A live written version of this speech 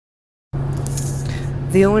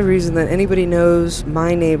The only reason that anybody knows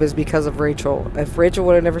my name is because of Rachel. If Rachel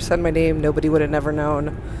would have never said my name, nobody would have never known.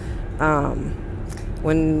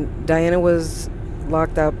 When Dianna was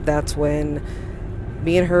locked up, that's when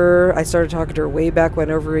me and her, I started talking to her way back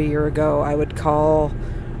when, over a year ago. I would call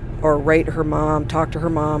or write her mom, talk to her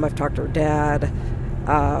mom. I've talked to her dad.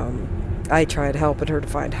 I tried helping her to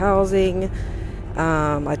find housing.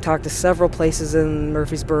 I talked to several places in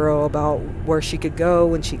Murfreesboro about where she could go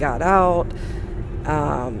when she got out.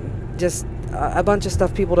 Just a bunch of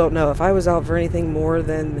stuff people don't know. If I was out for anything more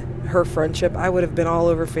than her friendship, I would have been all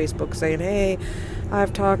over Facebook saying, hey,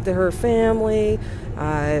 I've talked to her family.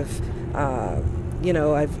 I've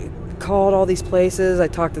called all these places. I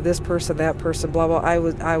talked to this person, that person, blah, blah.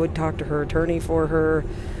 I would talk to her attorney for her,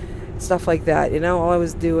 stuff like that. All I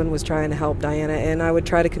was doing was trying to help Dianna, and I would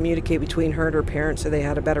try to communicate between her and her parents so they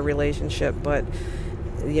had a better relationship. But,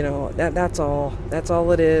 that's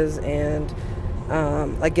all it is. And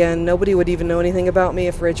again, nobody would even know anything about me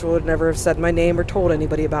if Rachel would never have said my name or told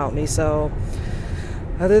anybody about me. So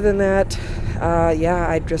other than that,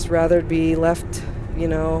 I'd just rather be left,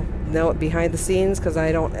 behind the scenes, because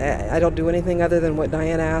I don't do anything other than what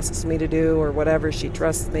Dianna asks me to do or whatever. She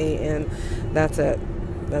trusts me, and that's it.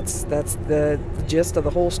 That's the gist of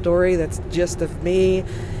the whole story. That's the gist of me.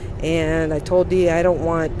 And I told Dee I don't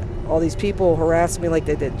want all these people harass me like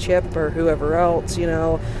they did Chip or whoever else.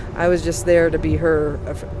 I was just there to be her,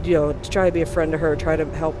 to try to be a friend to her, try to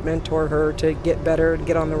help mentor her to get better and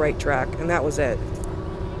get on the right track, and that was it.